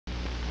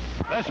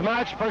This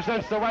match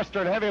presents the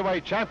Western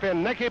heavyweight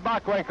champion, Nicky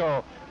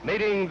Bockwinkle,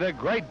 meeting the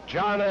great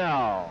John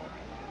L.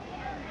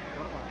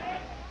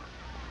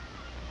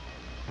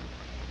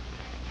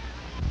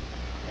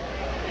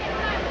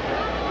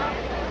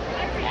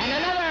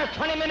 And another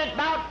 20-minute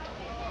bout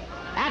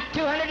at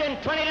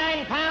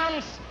 229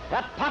 pounds,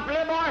 the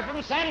popular boy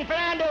from San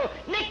Fernando,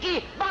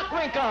 Nicky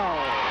Bockwinkle.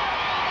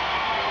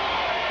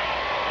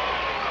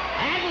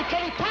 And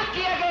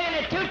Kentucky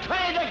again at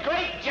 220, the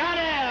great John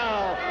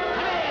L.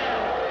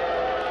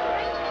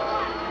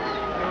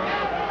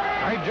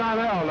 Great John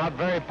L. not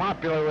very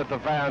popular with the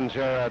fans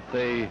here at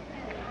the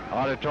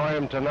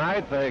auditorium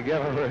tonight. They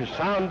give a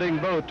resounding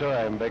boo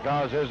to him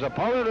because his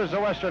opponent is the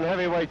Western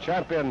heavyweight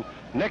champion,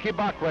 Nicky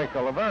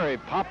Bockwinkle, a very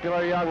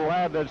popular young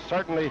lad that's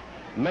certainly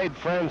made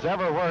friends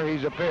everywhere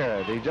he's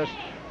appeared. He just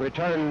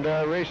returned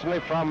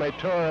recently from a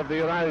tour of the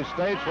United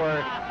States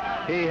where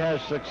he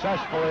has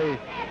successfully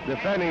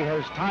defending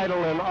his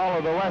title in all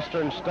of the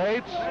Western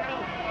states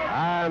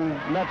and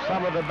met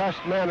some of the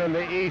best men in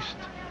the East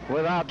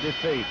without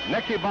defeat.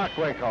 Nicky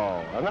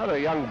Bockwinkle, another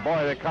young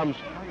boy that comes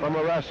from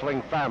a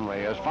wrestling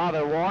family. His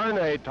father, Warren,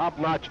 a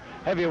top-notch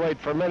heavyweight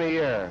for many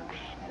years.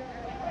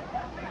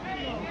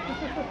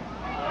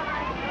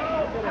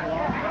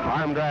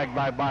 Arm drag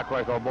by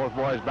Bockwinkle. Both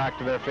boys back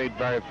to their feet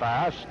very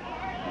fast.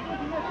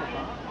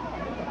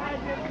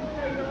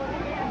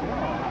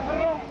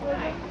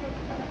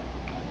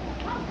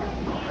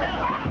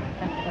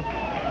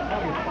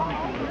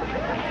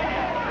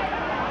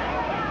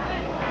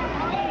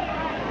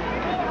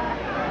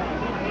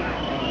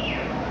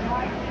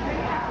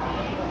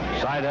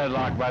 Side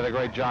headlock by the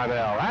great John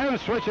L. And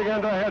switching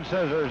into head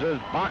scissors is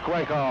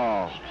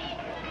Bockwinkle.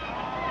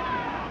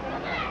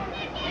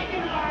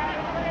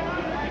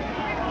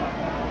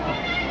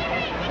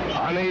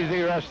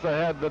 Uneasy rests the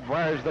head that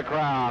wears the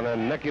crown,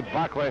 and Nicky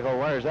Bockwinkle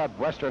wears that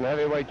Western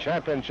heavyweight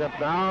championship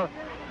now.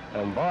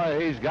 And boy,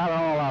 he's got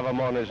all of them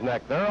on his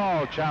neck. They're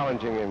all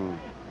challenging him.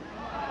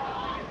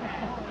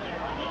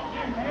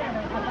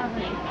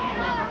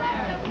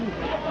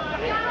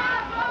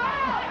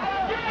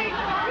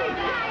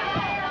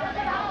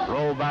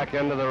 Roll back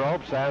into the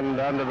ropes, and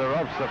under the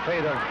ropes the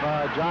feet of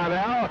John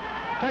L.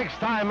 Takes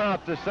time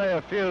out to say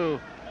a few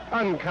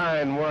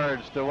unkind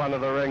words to one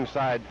of the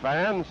ringside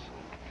fans.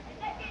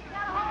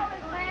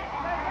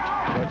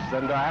 Switches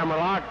into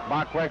hammerlock.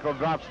 Bockwinkle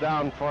drops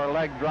down for a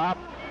leg drop.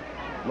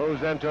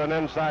 Moves into an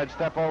inside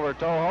step over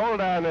toe hold,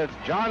 and it's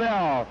John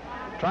L.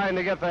 trying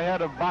to get the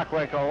head of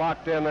Bockwinkle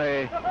locked in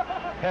a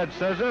head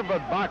scissor,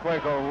 but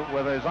Bockwinkle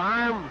with his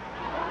arm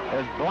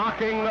is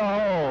blocking the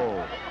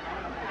hold.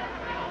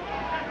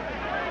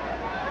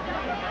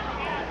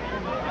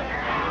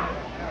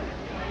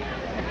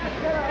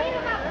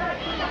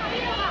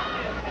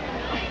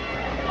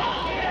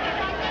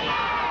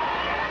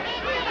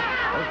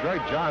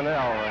 Great John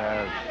L.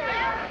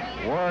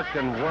 has worked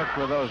and worked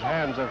with those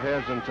hands of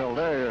his until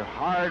they're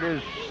hard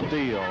as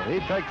steel. He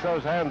takes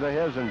those hands of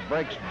his and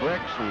breaks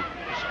bricks and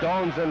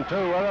stones in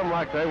two with them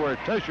like they were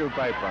tissue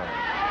paper.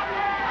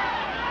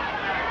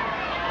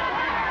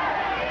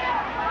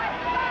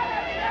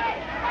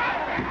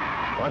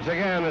 Once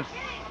again, it's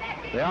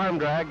the arm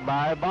drag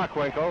by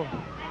Bockwinkle.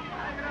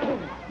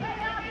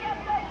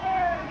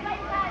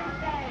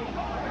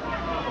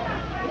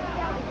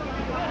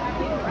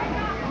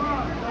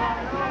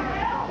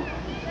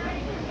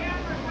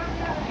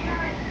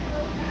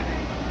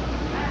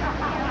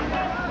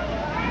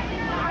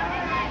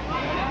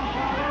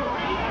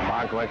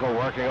 Bockwinkle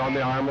working on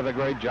the arm of the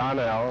great John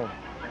L.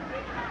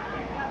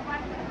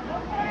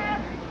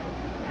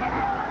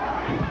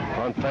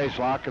 Front face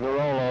lock and the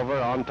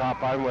rollover on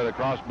top of him with a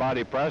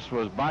cross-body press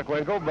was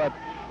Bockwinkle, but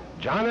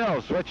John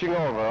L. switching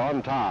over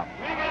on top.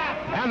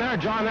 And there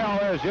John L.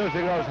 is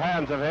using those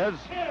hands of his.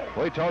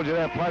 We told you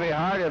they're plenty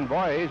hard, and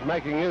boy, he's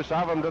making use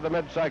of them to the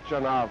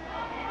midsection of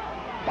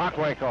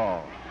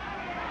Bockwinkle.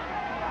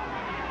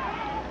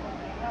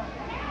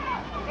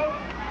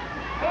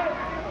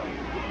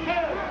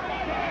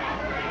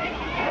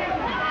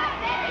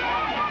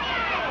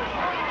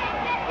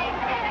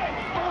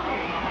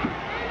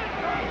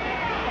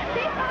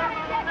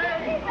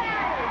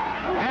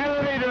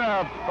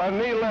 A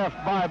knee lift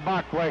by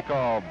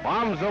Bockwinkle.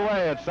 Bombs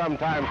away, it's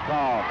sometimes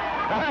called.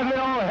 And the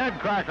old head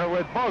cracker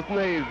with both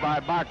knees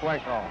by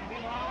Bockwinkle.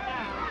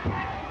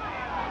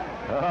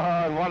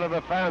 And one of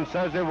the fans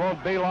says it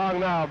won't be long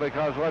now,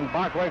 because when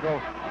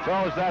Bockwinkle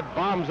throws that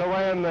bombs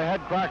away in the head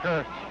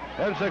cracker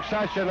in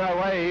succession that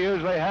way, he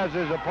usually has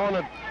his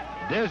opponent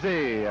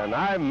dizzy, and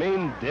I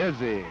mean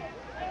dizzy.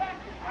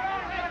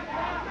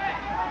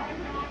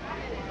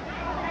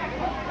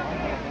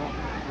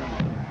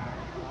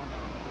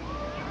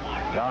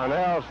 John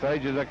L.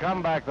 stages a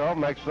comeback, though,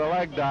 makes the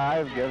leg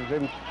dive, gives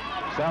himself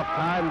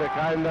time to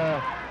kind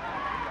of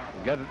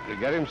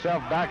get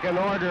himself back in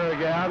order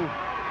again.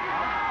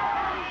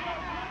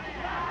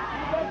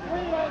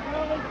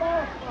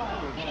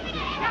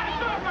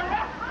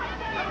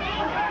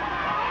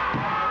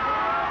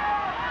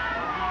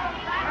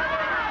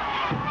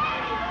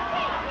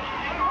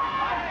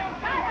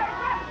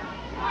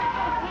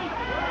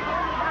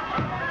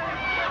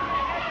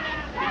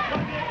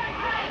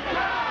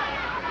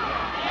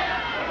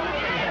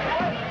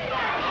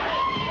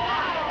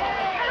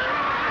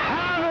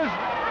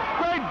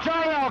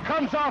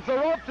 off the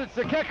ropes. It's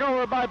the kick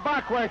over by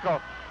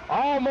Bockwinkle.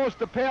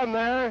 Almost a pin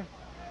there.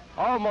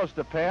 Almost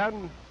a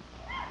pin.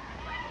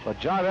 But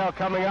John L.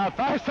 coming out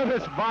fast, and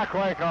it's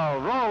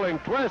Bockwinkle rolling,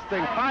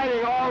 twisting,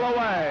 fighting all the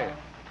way.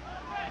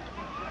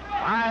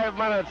 5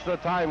 minutes, the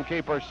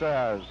timekeeper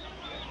says.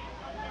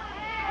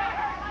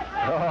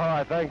 Oh,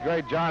 I think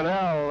great John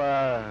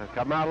L.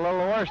 Come out a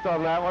little worse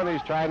on that one.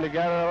 He's trying to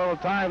get a little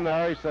time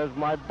there. He says,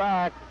 my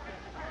back.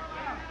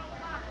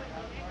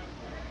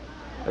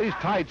 These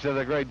tights of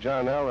the great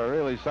John L. are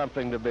really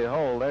something to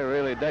behold. They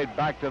really date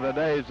back to the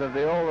days of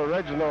the old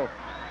original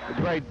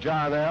great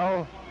John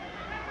L.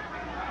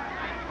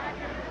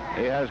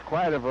 He has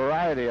quite a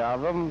variety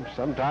of them.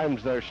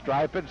 Sometimes they're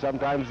striped,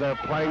 sometimes they're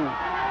plain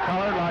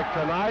colored like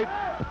tonight,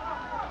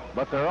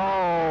 but they're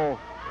all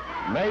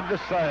made the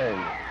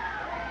same.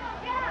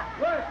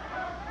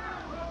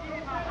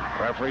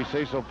 Referee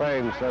Cecil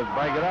Payne says,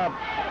 break it up.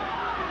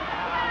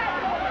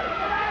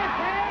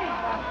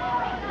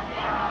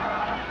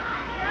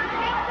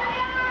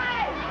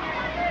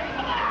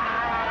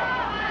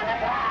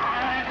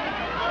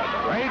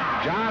 Great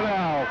John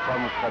L.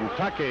 from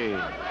Kentucky.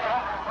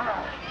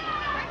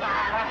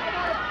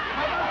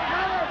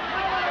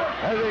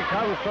 As he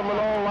comes from an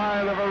old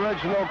line of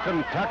original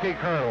Kentucky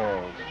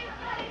colonels.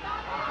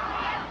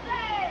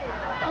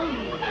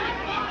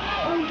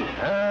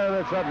 And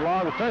it's that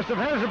long fist of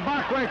his.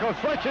 Bockwinkle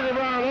switching him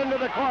around into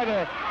the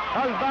corner.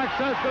 Comes back,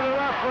 says to the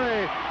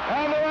referee.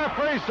 And the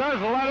referee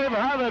says, let him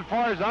have it,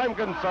 far as I'm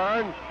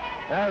concerned.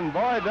 And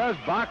boy, does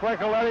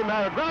Bockwinkle let him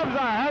have it. Grabs a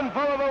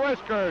handful of the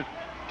whiskers.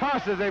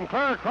 Tosses him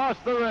clear across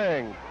the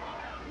ring.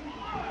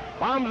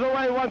 Bombs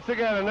away once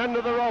again, and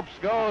into the ropes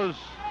goes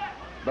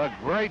the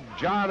great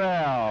John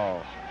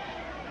L.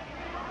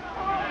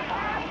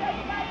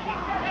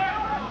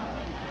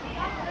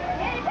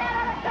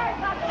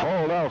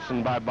 Full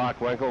Nelson by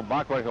Bockwinkle.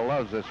 Bockwinkle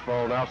loves this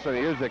full Nelson.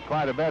 He uses it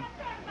quite a bit,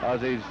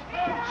 as he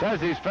says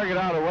he's figured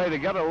out a way to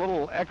get a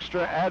little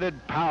extra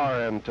added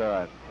power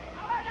into it.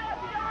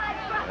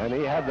 And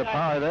he had the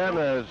power then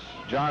as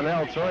John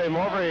L. threw him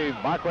over.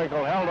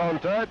 Bockwinkle held on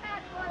to it.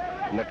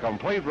 And the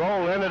complete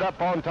roll ended up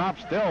on top,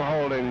 still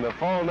holding the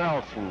full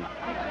Nelson.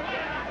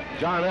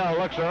 John L.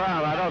 looks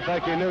around. I don't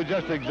think he knew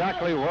just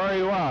exactly where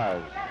he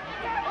was.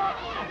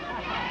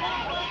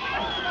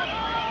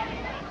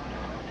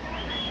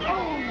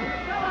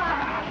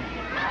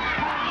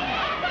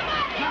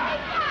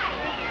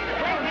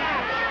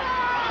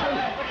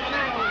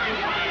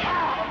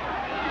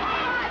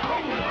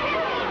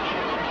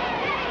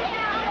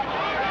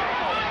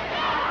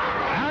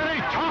 And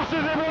he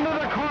tosses him into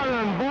the corner,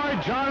 and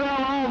boy, John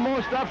L.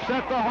 almost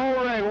upset the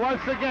whole ring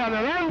once again.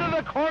 And into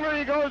the corner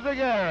he goes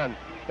again.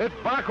 It's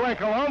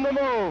Bockwinkle on the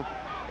move,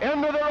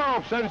 into the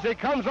ropes, and as he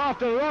comes off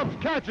the ropes,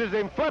 catches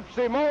him, flips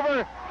him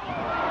over.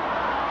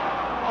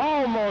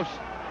 Almost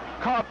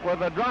caught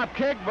with a drop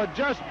kick, but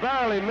just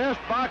barely missed.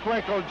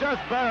 Bockwinkle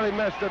just barely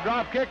missed the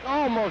drop kick,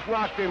 almost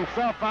knocked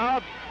himself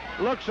out.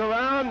 Looks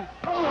around,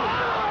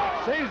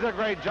 sees the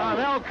great John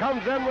L.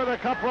 Comes in with a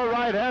couple of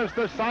right hands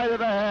to the side of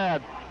the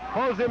head.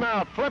 Pulls him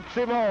out, flips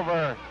him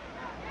over.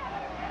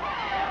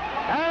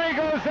 And he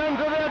goes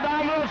into the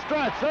abdominal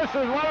stretch. This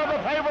is one of the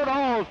favorite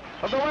holds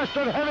of the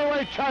Western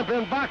heavyweight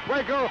champion,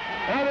 Bockwinkle,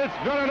 and it's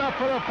good enough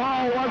for the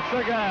fall once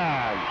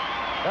again.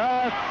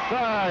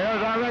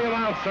 Here's our ring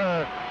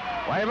announcer,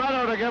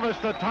 Waymeadow, to give us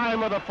the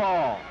time of the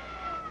fall.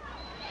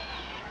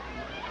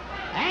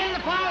 And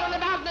the fall in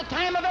about the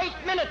time of 8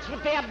 minutes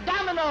with the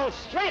abdominal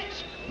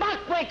stretch.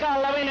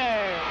 Bockwinkle, the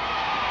winner.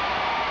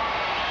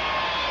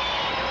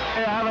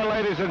 Hey, hello,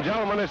 ladies and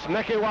gentlemen, it's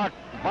Nicky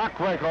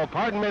Bockwinkle,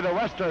 the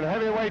Western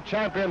heavyweight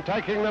champion,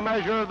 taking the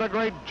measure of the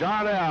great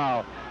John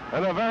L.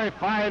 in a very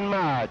fine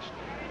match.